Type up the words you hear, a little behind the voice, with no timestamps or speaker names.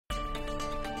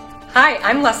Hi,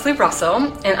 I'm Leslie Russell,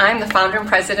 and I'm the founder and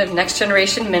president of Next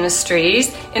Generation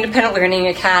Ministries, Independent Learning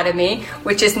Academy,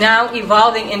 which is now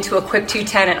evolving into Equip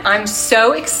 210. And I'm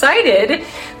so excited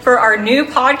for our new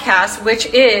podcast, which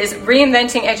is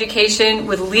Reinventing Education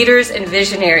with Leaders and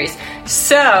Visionaries.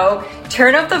 So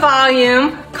turn up the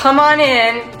volume, come on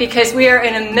in, because we are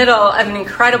in the middle of an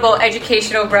incredible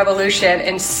educational revolution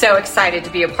and so excited to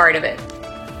be a part of it.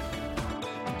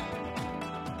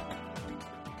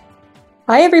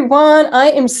 Hi, everyone.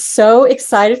 I am so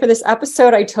excited for this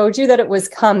episode. I told you that it was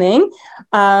coming.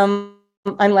 I'm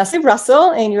Leslie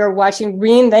Russell, and you're watching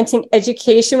Reinventing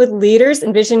Education with Leaders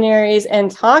and Visionaries. And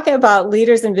talking about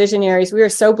leaders and visionaries, we are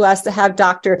so blessed to have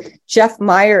Dr. Jeff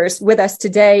Myers with us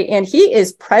today. And he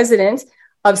is president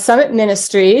of Summit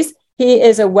Ministries. He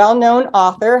is a well-known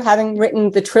author, having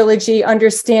written the trilogy,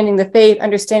 Understanding the Faith,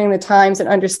 Understanding the Times, and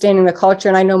Understanding the Culture.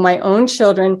 And I know my own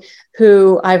children,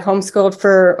 who I've homeschooled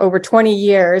for over 20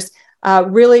 years,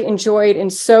 really enjoyed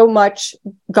and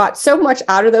got so much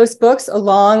out of those books,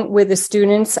 along with the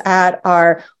students at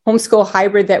our homeschool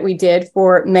hybrid that we did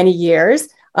for many years,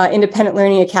 Independent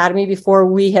Learning Academy, before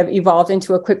we have evolved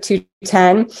into Equip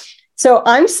 210. So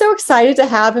I'm so excited to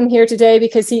have him here today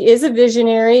because he is a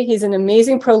visionary. He's an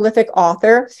amazing, prolific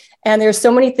author. And there's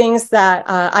so many things that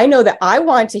I know that I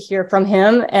want to hear from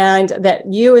him, and that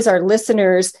you as our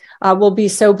listeners will be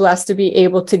so blessed to be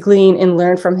able to glean and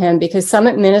learn from him, because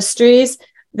Summit Ministries,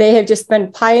 they have just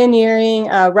been pioneering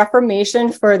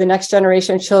reformation for the next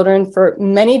generation of children for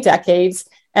many decades.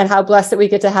 And how blessed that we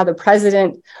get to have the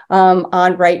president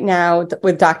on right now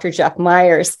with Dr. Jeff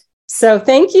Myers. So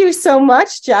thank you so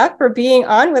much, Jeff, for being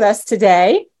on with us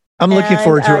today. I'm looking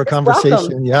forward to our conversation.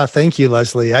 Welcome. Yeah, thank you,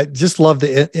 Leslie. I just love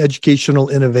the educational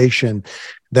innovation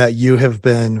that you have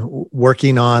been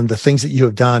working on. The things that you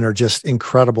have done are just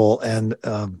incredible. And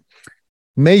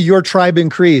may your tribe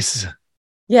increase.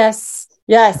 Yes,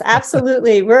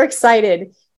 absolutely. We're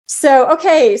excited. So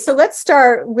let's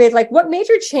start with what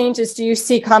major changes do you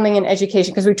see coming in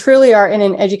education? Because we truly are in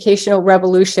an educational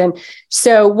revolution.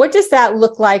 So what does that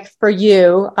look like for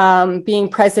you being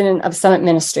president of Summit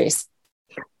Ministries?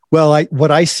 Well,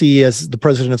 what I see as the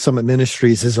president of Summit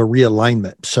Ministries is a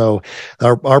realignment. So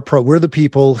we're the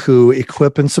people who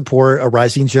equip and support a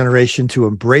rising generation to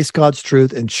embrace God's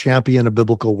truth and champion a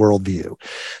biblical worldview.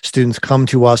 Students come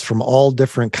to us from all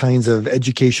different kinds of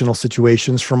educational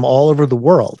situations from all over the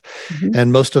world. Mm-hmm.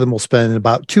 And most of them will spend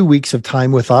about 2 weeks of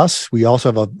time with us. We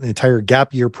also have an entire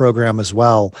gap year program as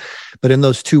well. But in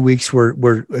those 2 weeks,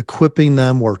 we're equipping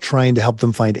them. We're trying to help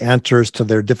them find answers to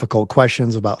their difficult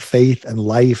questions about faith and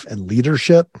life and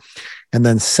leadership, and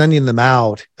then sending them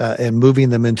out and moving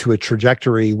them into a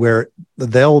trajectory where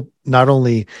they'll not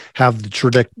only have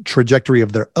the trajectory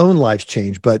of their own lives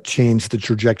change, but change the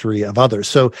trajectory of others.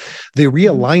 So the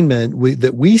realignment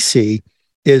that we see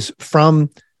is from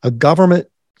a government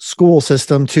school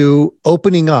system to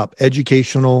opening up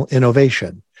educational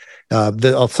innovation.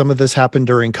 Some of this happened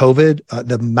during COVID.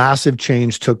 The massive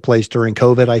change took place during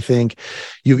COVID. I think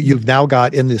you've now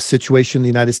got in this situation in the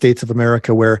United States of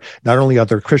America where not only are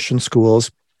there Christian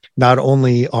schools, not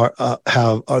only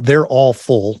they're all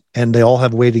full and they all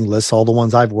have waiting lists, all the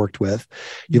ones I've worked with.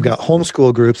 You've got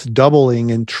homeschool groups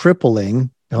doubling and tripling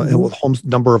with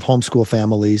number of homeschool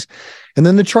families. And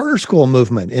then the charter school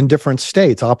movement in different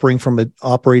states operating from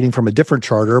a different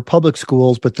charter, public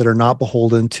schools, but that are not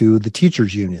beholden to the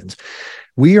teachers' unions.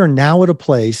 We are now at a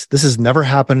place, this has never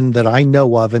happened that I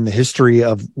know of in the history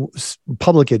of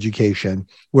public education,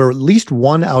 where at least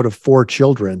 1 out of 4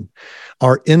 children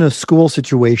are in a school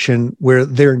situation where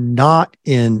they're not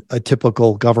in a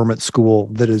typical government school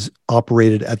that is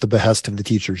operated at the behest of the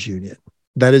teachers' union.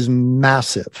 That is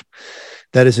massive.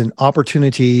 That is an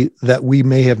opportunity that we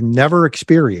may have never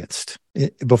experienced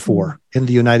before in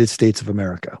the United States of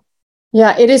America.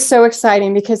 Yeah, it is so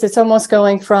exciting because it's almost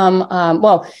going from,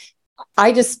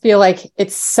 I just feel like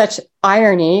it's such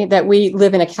irony that we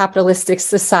live in a capitalistic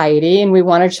society and we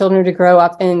want our children to grow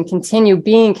up and continue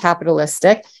being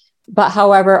capitalistic. But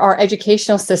however, our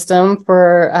educational system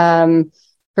for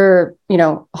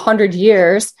 100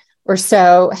 years or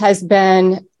so has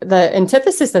been the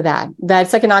antithesis of that.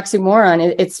 That's like an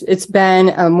oxymoron. It's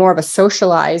been more of a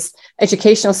socialized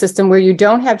educational system where you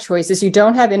don't have choices, you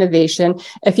don't have innovation.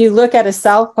 If you look at a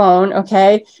cell phone,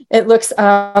 it looks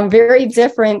very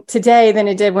different today than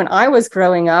it did when I was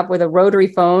growing up with a rotary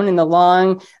phone and the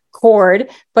long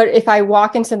cord. But if I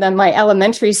walk into my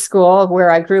elementary school where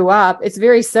I grew up, it's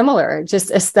very similar, just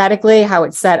aesthetically, how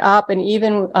it's set up, and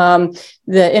even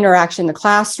the interaction in the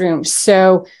classroom.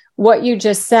 So what you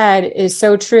just said is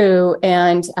so true.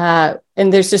 And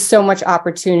there's just so much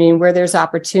opportunity, and where there's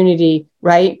opportunity,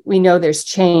 right? We know there's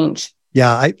change.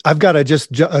 Yeah, I've got to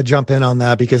just jump in on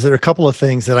that, because there are a couple of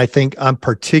things that I think I'm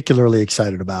particularly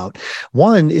excited about.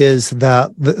 One is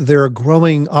that there are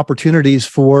growing opportunities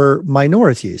for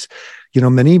minorities.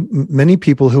 Many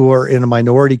people who are in a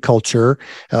minority culture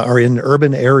are in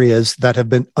urban areas that have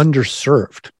been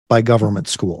underserved by government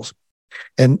schools.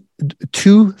 And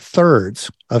 2/3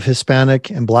 of Hispanic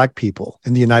and Black people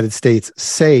in the United States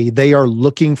say they are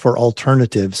looking for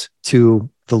alternatives to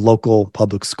the local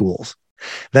public schools.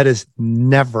 That has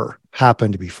never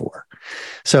happened before.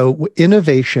 So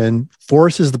innovation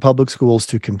forces the public schools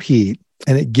to compete,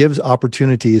 and it gives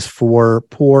opportunities for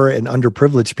poor and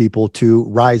underprivileged people to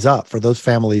rise up, for those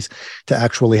families to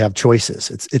actually have choices.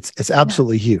 It's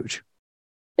absolutely huge.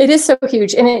 It is so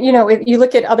huge. And, if you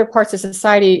look at other parts of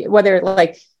society, whether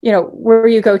where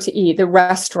you go to eat, the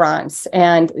restaurants,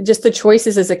 and just the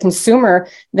choices as a consumer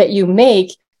that you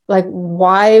make,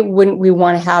 why wouldn't we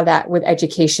want to have that with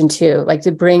education too?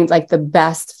 To bring the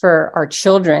best for our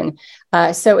children.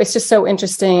 So it's just so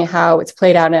interesting how it's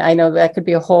played out. And I know that could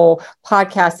be a whole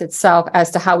podcast itself as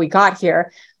to how we got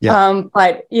here. Yeah.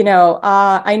 But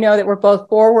I know that we're both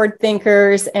forward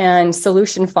thinkers and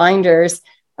solution finders.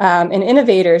 And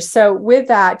innovators. So with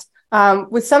that,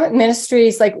 with Summit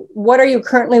Ministries, what are you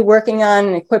currently working on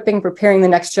and equipping, preparing the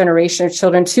next generation of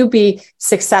children to be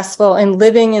successful and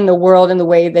living in the world in the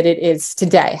way that it is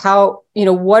today? How,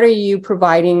 what are you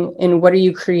providing and what are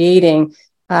you creating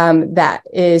that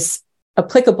is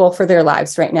applicable for their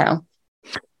lives right now?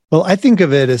 Well, I think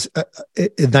of it as,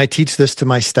 and I teach this to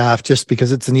my staff just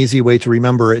because it's an easy way to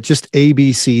remember it, just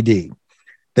ABCD.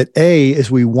 That A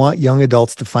is we want young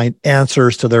adults to find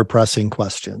answers to their pressing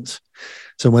questions.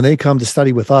 So when they come to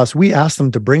study with us, we ask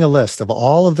them to bring a list of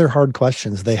all of their hard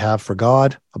questions they have for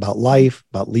God, about life,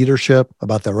 about leadership,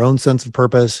 about their own sense of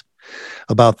purpose,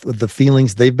 about the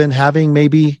feelings they've been having,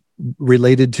 maybe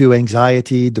related to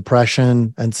anxiety,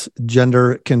 depression, and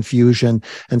gender confusion,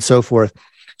 and so forth.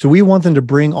 So we want them to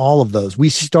bring all of those. We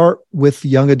start with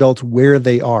young adults where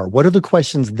they are. What are the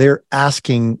questions they're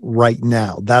asking right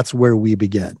now? That's where we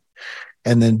begin.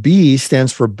 And then B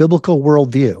stands for biblical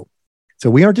worldview. So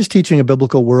we aren't just teaching a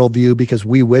biblical worldview because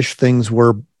we wish things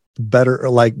were better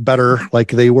like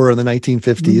they were in the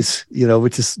 1950s,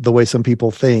 which is the way some people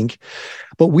think.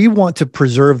 But we want to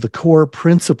preserve the core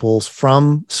principles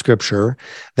from Scripture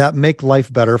that make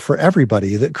life better for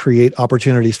everybody, that create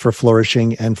opportunities for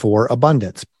flourishing and for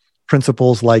abundance.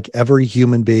 Principles like every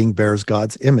human being bears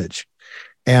God's image,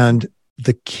 and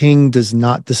the king does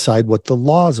not decide what the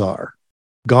laws are.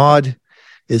 God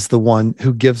is the one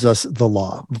who gives us the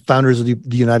law. The founders of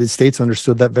the United States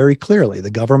understood that very clearly. The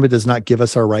government does not give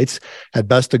us our rights. At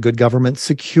best, a good government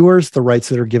secures the rights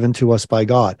that are given to us by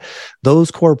God. Those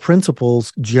core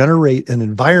principles generate an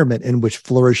environment in which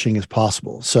flourishing is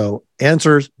possible. So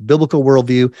answers, biblical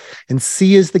worldview, and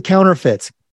C is the counterfeits.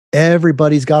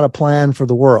 Everybody's got a plan for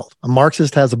the world. A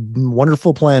Marxist has a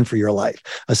wonderful plan for your life.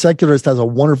 A secularist has a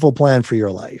wonderful plan for your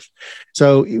life.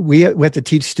 So we have to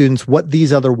teach students what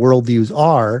these other worldviews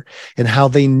are and how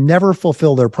they never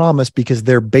fulfill their promise because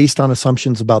they're based on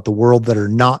assumptions about the world that are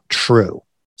not true.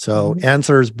 So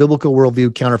answers, biblical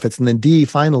worldview, counterfeits. And then D,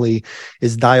 finally,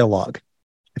 is dialogue.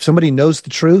 If somebody knows the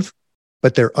truth,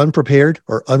 but they're unprepared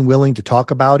or unwilling to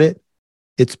talk about it,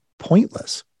 it's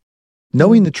pointless.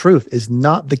 Knowing the truth is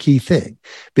not the key thing.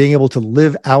 Being able to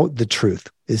live out the truth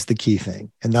is the key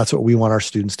thing. And that's what we want our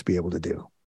students to be able to do.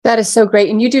 That is so great.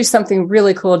 And you do something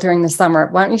really cool during the summer.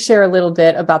 Why don't you share a little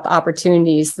bit about the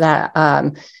opportunities that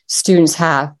students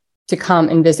have to come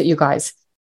and visit you guys?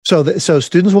 So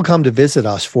students will come to visit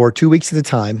us for 2 weeks at a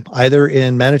time, either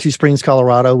in Manitou Springs,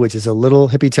 Colorado, which is a little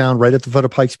hippie town right at the foot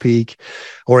of Pikes Peak,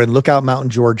 or in Lookout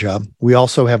Mountain, Georgia. We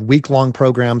also have week-long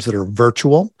programs that are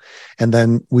virtual. And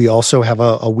then we also have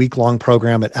a week-long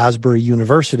program at Asbury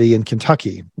University in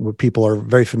Kentucky, where people are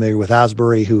very familiar with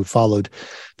Asbury, who followed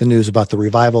the news about the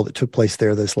revival that took place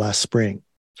there this last spring.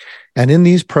 And in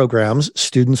these programs,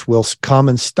 students will come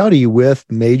and study with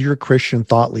major Christian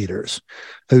thought leaders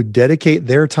who dedicate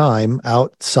their time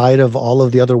outside of all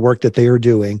of the other work that they are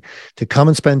doing to come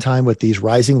and spend time with these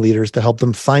rising leaders to help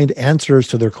them find answers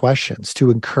to their questions,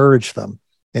 to encourage them.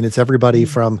 And it's everybody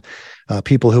from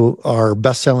people who are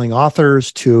best-selling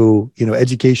authors to,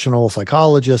 educational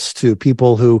psychologists to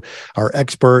people who are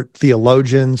expert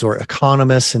theologians or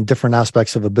economists in different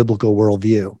aspects of a biblical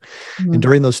worldview. And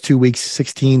during those 2 weeks,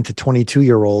 16 to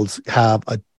 22-year-olds have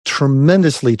a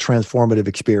tremendously transformative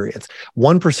experience.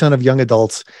 1% of young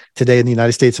adults today in the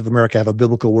United States of America have a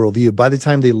biblical worldview. By the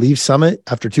time they leave Summit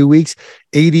after 2 weeks,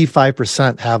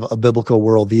 85% have a biblical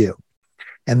worldview.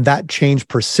 And that change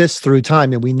persists through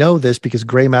time. And we know this because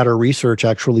gray matter research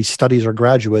actually studies our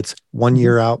graduates 1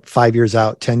 year out, 5 years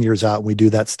out, 10 years out. We do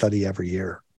that study every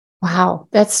year. Wow,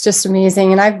 that's just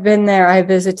amazing. And I've been there. I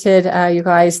visited you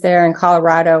guys there in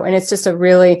Colorado, and it's just a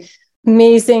really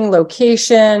amazing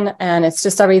location. And it's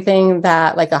just everything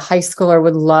that like a high schooler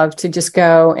would love to just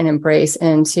go and embrace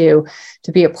and to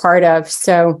be a part of.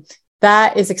 So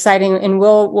that is exciting. And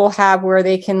we'll have where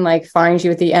they can like find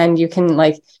you at the end. You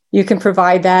can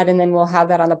provide that, and then we'll have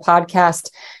that on the podcast.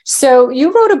 So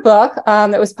you wrote a book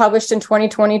that was published in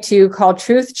 2022 called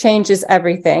Truth Changes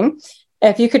Everything.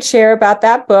 If you could share about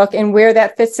that book and where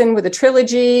that fits in with the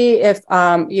trilogy, if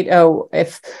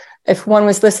one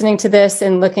was listening to this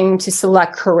and looking to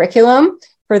select curriculum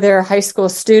for their high school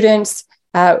students,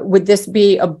 would this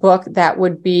be a book that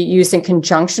would be used in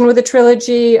conjunction with the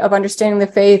trilogy of understanding the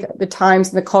faith, the times,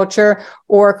 and the culture,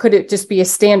 or could it just be a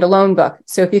standalone book?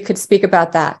 So if you could speak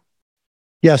about that.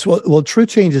 Yes, well, Truth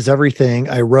Changes Everything,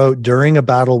 I wrote during a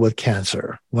battle with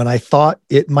cancer when I thought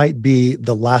it might be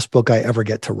the last book I ever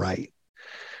get to write.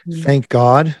 Thank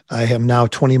God, I am now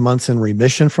 20 months in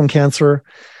remission from cancer,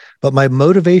 but my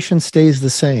motivation stays the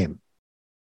same.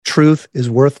 Truth is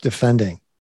worth defending.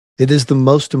 It is the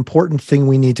most important thing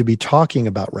we need to be talking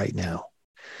about right now.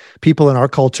 People in our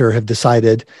culture have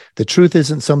decided the truth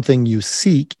isn't something you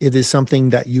seek, it is something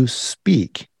that you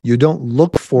speak. You don't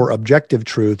look for objective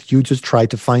truth, you just try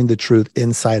to find the truth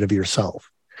inside of yourself.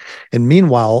 And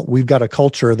meanwhile, we've got a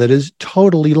culture that is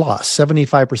totally lost.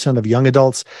 75% of young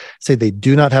adults say they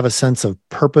do not have a sense of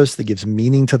purpose that gives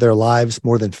meaning to their lives.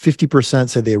 More than 50%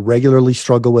 say they regularly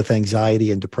struggle with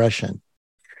anxiety and depression.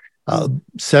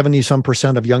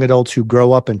 70-some% of young adults who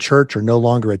grow up in church are no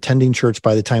longer attending church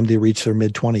by the time they reach their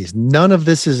mid-20s. None of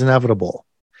this is inevitable.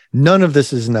 None of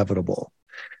this is inevitable.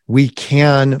 We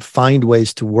can find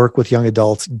ways to work with young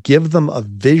adults, give them a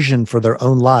vision for their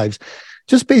own lives,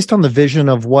 just based on the vision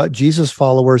of what Jesus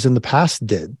followers in the past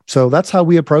did. So that's how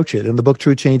we approach it. In the book,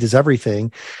 Truth Changes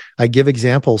Everything, I give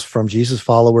examples from Jesus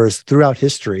followers throughout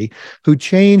history who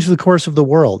changed the course of the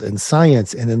world in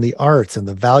science and in the arts and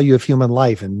the value of human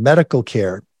life and medical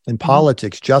care and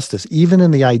politics, justice, even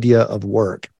in the idea of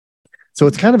work. So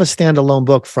it's kind of a standalone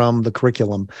book from the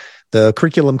curriculum. The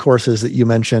curriculum courses that you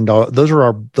mentioned, those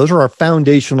are our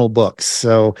foundational books.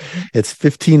 So it's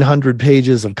 1,500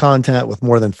 pages of content with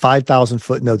more than 5,000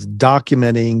 footnotes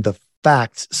documenting the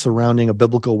facts surrounding a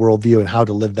biblical worldview and how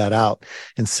to live that out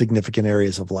in significant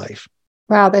areas of life.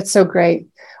 Wow, that's so great.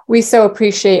 We so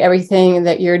appreciate everything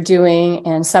that you're doing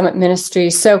and Summit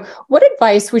Ministries. So what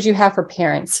advice would you have for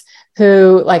parents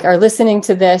who are listening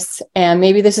to this, and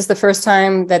maybe this is the first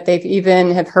time that they've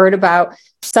even have heard about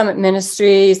Summit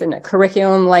Ministries and a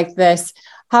curriculum like this?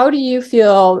 How do you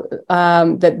feel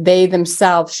that they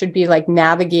themselves should be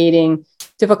navigating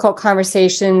difficult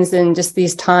conversations and just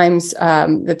these times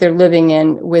that they're living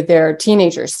in with their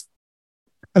teenagers?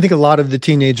 I think a lot of the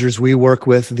teenagers we work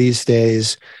with these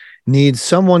days need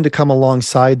someone to come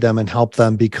alongside them and help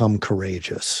them become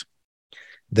courageous.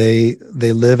 They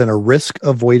live in a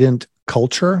risk-avoidant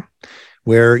culture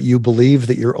where you believe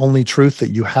that your only truth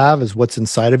that you have is what's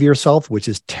inside of yourself, which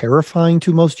is terrifying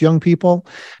to most young people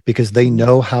because they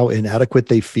know how inadequate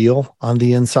they feel on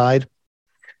the inside.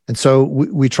 And so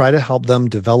we try to help them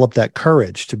develop that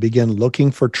courage to begin looking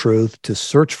for truth, to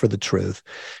search for the truth.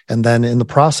 And then in the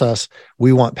process,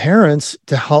 we want parents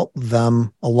to help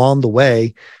them along the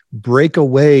way break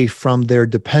away from their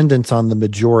dependence on the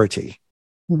majority.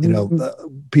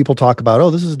 People talk about,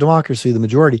 this is democracy, the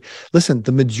majority. Listen,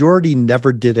 the majority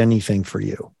never did anything for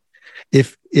you.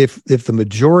 If the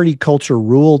majority culture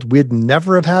ruled, we'd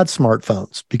never have had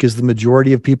smartphones because the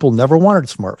majority of people never wanted a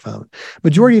smartphone.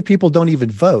 Majority of people don't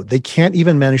even vote. They can't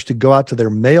even manage to go out to their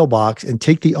mailbox and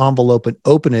take the envelope and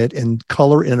open it and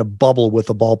color in a bubble with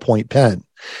a ballpoint pen.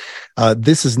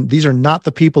 These are not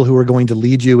the people who are going to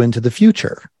lead you into the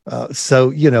future.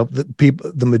 The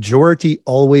majority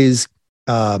always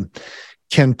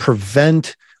can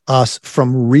prevent us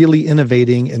from really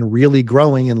innovating and really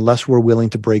growing unless we're willing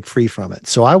to break free from it.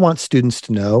 So I want students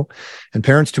to know and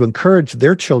parents to encourage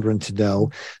their children to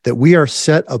know that we are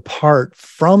set apart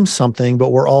from something, but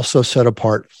we're also set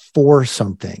apart for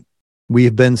something. We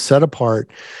have been set apart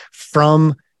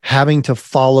from having to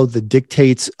follow the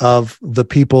dictates of the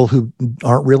people who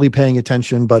aren't really paying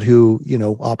attention, but who,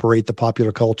 operate the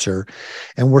popular culture.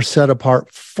 And we're set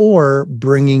apart for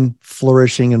bringing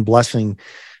flourishing and blessing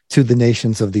to the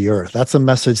nations of the earth. That's a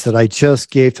message that I just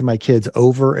gave to my kids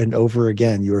over and over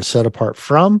again. You are set apart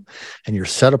from, and you're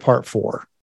set apart for.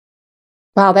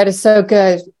 Wow, that is so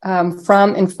good.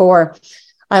 From and for.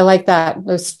 I like that.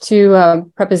 Those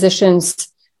two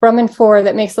prepositions, from and for,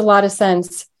 that makes a lot of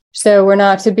sense. So we're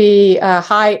not to be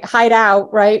hide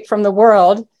out, right, from the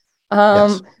world,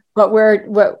 Yes. but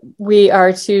we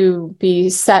are to be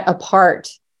set apart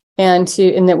and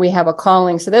that we have a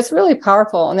calling. So that's really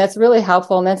powerful, and that's really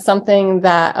helpful. And that's something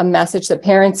that a message that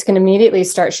parents can immediately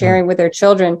start sharing with their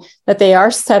children, that they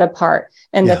are set apart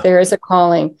and that there is a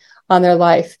calling on their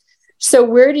life. So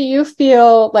where do you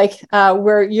feel like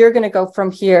where you're going to go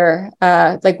from here?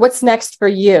 Like what's next for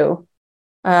you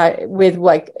with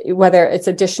like whether it's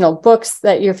additional books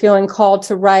that you're feeling called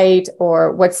to write,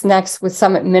 or what's next with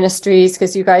Summit Ministries?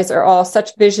 Because you guys are all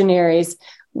such visionaries.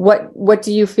 What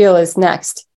do you feel is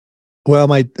next? Well,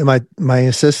 my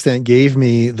assistant gave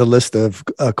me the list of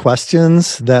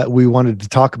questions that we wanted to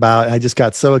talk about. I just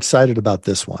got so excited about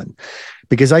this one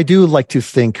because I do like to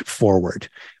think forward.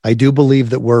 I do believe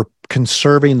that we're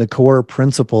conserving the core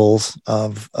principles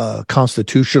of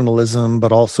constitutionalism,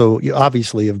 but also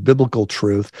obviously of biblical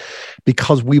truth,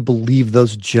 because we believe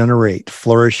those generate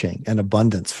flourishing and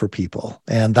abundance for people.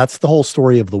 And that's the whole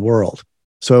story of the world.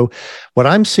 So what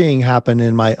I'm seeing happen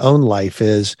in my own life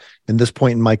is, in this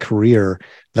point in my career,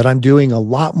 that I'm doing a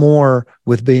lot more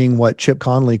with being what Chip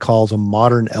Conley calls a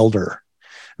modern elder,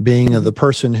 being the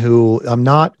person who I'm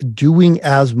not doing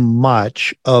as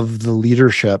much of the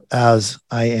leadership as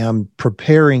I am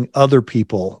preparing other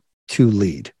people to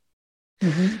lead.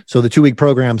 Mm-hmm. So the 2-week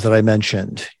programs that I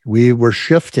mentioned, we were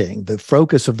shifting the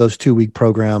focus of those 2-week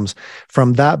programs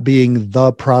from that being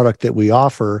the product that we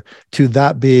offer to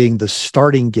that being the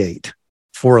starting gate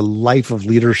for a life of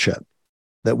leadership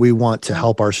that we want to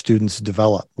help our students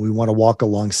develop. We want to walk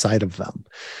alongside of them.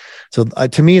 So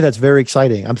to me, that's very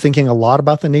exciting. I'm thinking a lot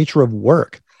about the nature of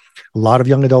work. A lot of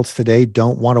young adults today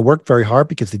don't want to work very hard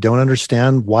because they don't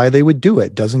understand why they would do it.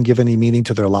 It doesn't give any meaning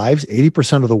to their lives.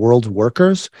 80% of the world's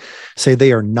workers say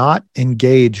they are not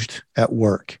engaged at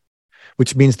work,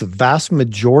 which means the vast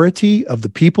majority of the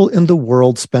people in the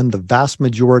world spend the vast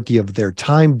majority of their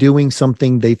time doing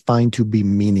something they find to be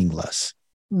meaningless.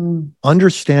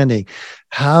 Understanding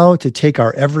how to take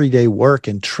our everyday work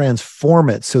and transform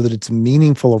it so that it's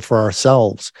meaningful for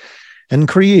ourselves and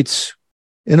creates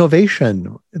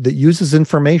innovation that uses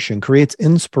information, creates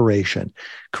inspiration,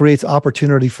 creates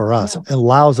opportunity for us,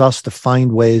 allows us to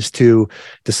find ways to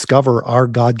discover our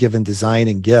God-given design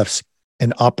and gifts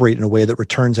and operate in a way that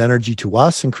returns energy to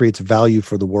us and creates value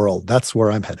for the world. That's where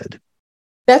I'm headed.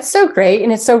 That's so great.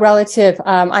 And it's so relative.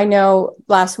 I know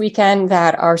last weekend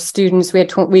that our students,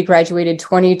 we graduated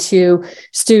 22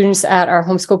 students at our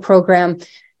homeschool program.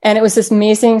 And it was this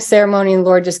amazing ceremony. And the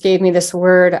Lord just gave me this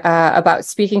word about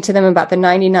speaking to them about the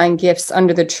 99 gifts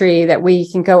under the tree, that we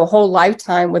can go a whole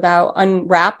lifetime without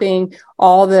unwrapping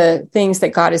all the things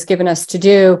that God has given us to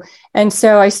do. And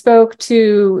so I spoke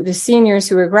to the seniors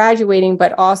who were graduating,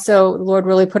 but also the Lord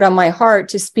really put on my heart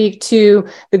to speak to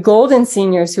the golden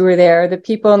seniors who were there, the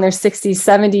people in their 60s,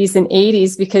 70s, and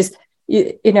 80s, because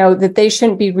you know, that they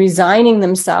shouldn't be resigning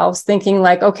themselves thinking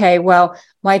like, okay, well,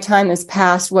 my time has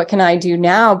passed. What can I do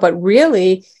now? But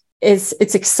really, it's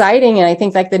exciting. And I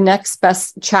think like the next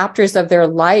best chapters of their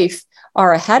life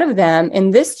are ahead of them.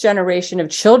 And this generation of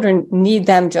children need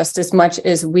them just as much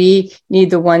as we need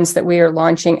the ones that we are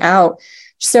launching out.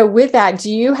 So with that,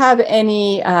 do you have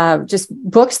any just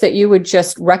books that you would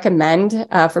just recommend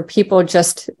for people?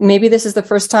 Just maybe this is the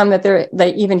first time that they're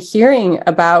even hearing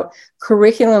about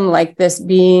curriculum like this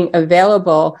being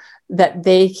available, that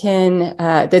they can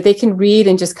read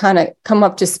and just kind of come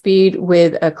up to speed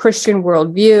with a Christian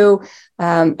worldview,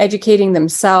 educating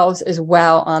themselves as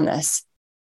well on this.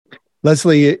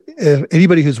 Leslie, if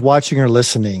anybody who's watching or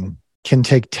listening can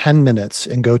take 10 minutes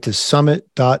and go to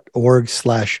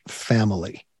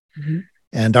summit.org/family. Mm-hmm.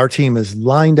 And our team has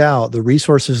lined out the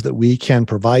resources that we can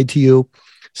provide to you.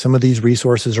 Some of these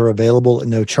resources are available at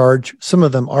no charge. Some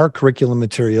of them are curriculum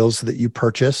materials that you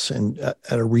purchase and at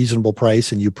a reasonable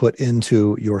price and you put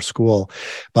into your school.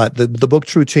 But the book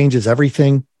True Changes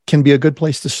Everything can be a good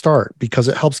place to start because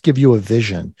it helps give you a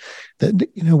vision that,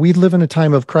 you know, we live in a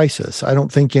time of crisis. I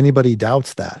don't think anybody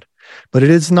doubts that, but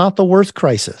it is not the worst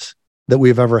crisis that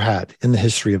we've ever had in the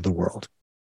history of the world.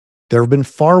 There have been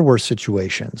far worse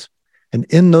situations. And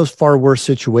in those far worse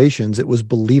situations, it was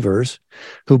believers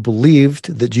who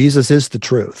believed that Jesus is the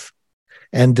truth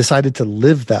and decided to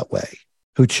live that way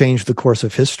who changed the course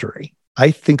of history.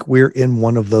 I think we're in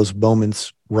one of those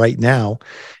moments right now.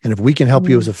 And if we can help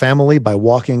you as a family by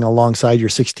walking alongside your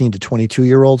 16 to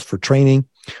 22-year-olds for training,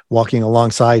 walking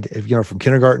alongside, from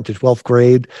kindergarten to 12th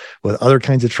grade with other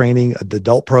kinds of training, the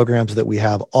adult programs that we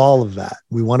have, all of that.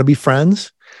 We want to be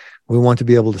friends. We want to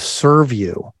be able to serve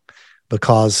you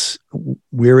because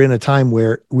we're in a time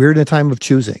of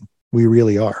choosing. We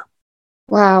really are.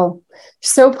 Wow.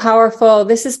 So powerful.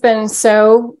 This has been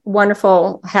so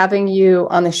wonderful having you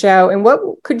on the show. And what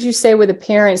could you say with the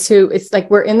parents who, it's like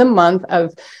we're in the month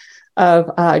of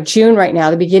June right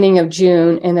now, the beginning of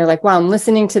June, and they're like, wow, I'm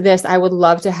listening to this. I would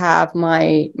love to have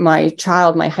my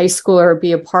child, my high schooler,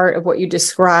 be a part of what you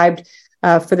described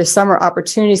for the summer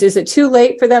opportunities. Is it too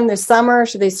late for them this summer?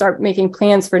 Should they start making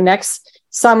plans for next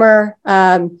summer?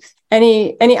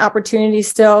 Any opportunities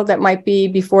still that might be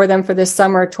before them for this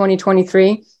summer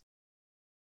 2023?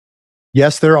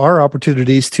 Yes, there are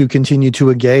opportunities to continue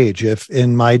to engage. If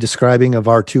in my describing of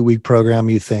our 2-week program,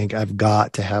 you think I've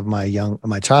got to have my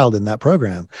child in that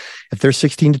program, if they're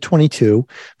 16 to 22,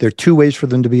 there are 2 ways for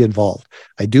them to be involved.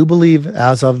 I do believe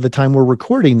as of the time we're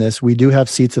recording this, we do have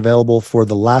seats available for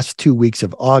the last 2 weeks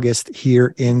of August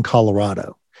here in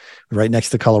Colorado, right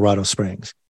next to Colorado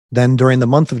Springs. Then during the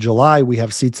month of July, we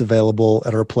have seats available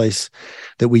at our place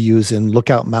that we use in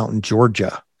Lookout Mountain,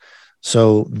 Georgia.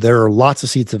 So there are lots of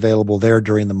seats available there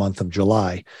during the month of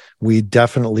July. We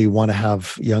definitely want to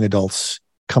have young adults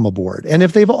come aboard. And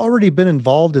if they've already been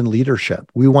involved in leadership,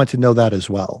 we want to know that as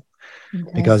well.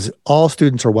 Okay. Because all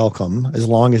students are welcome as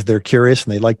long as they're curious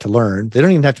and they like to learn. They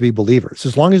don't even have to be believers.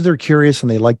 As long as they're curious and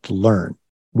they like to learn,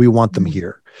 we want them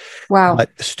here. Wow. But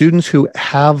students who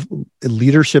have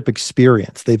leadership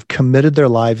experience, they've committed their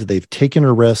lives, they've taken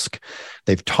a risk,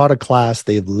 they've taught a class,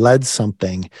 they've led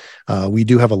something. We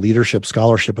do have a leadership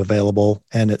scholarship available,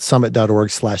 and at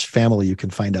summit.org/family, you can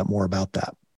find out more about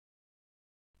that.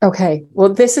 Okay.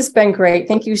 Well, this has been great.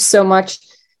 Thank you so much,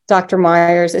 Dr.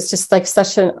 Myers. It's just like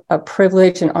such a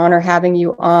privilege and honor having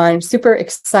you on. Super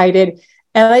excited.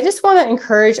 And I just want to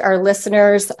encourage our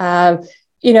listeners,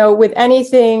 with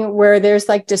anything where there's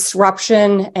like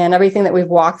disruption and everything that we've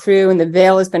walked through and the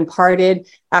veil has been parted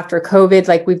after COVID,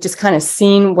 like we've just kind of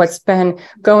seen what's been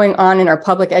going on in our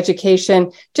public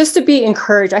education, just to be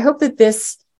encouraged. I hope that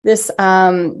this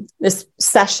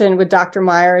session with Dr.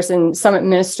 Myers and Summit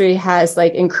Ministry has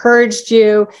like encouraged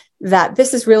you that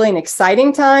this is really an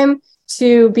exciting time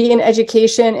to be in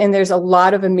education, and there's a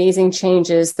lot of amazing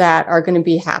changes that are going to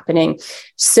be happening.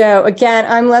 So again,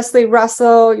 I'm Leslie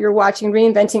Russell. You're watching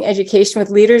Reinventing Education with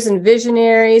Leaders and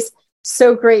Visionaries.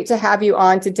 So great to have you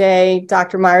on today,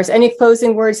 Dr. Myers. Any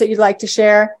closing words that you'd like to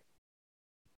share?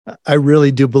 I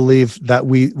really do believe that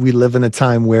we live in a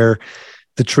time where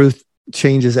the truth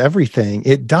changes everything.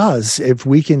 It does. If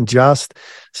we can just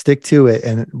stick to it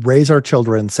and raise our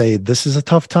children and say, this is a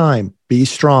tough time, be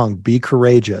strong, be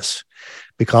courageous,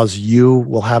 because you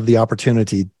will have the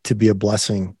opportunity to be a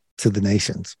blessing to the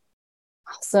nations.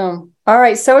 Awesome. All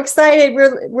right. So excited.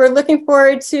 We're looking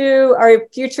forward to our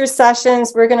future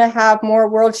sessions. We're going to have more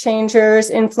world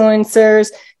changers, influencers,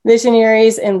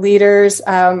 visionaries, and leaders.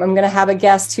 I'm going to have a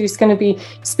guest who's going to be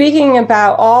speaking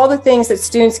about all the things that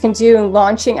students can do in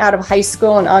launching out of high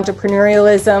school and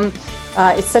entrepreneurialism.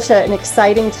 It's such an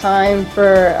exciting time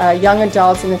for young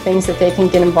adults and the things that they can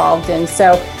get involved in.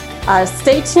 So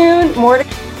stay tuned. More to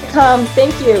come.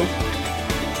 Thank you.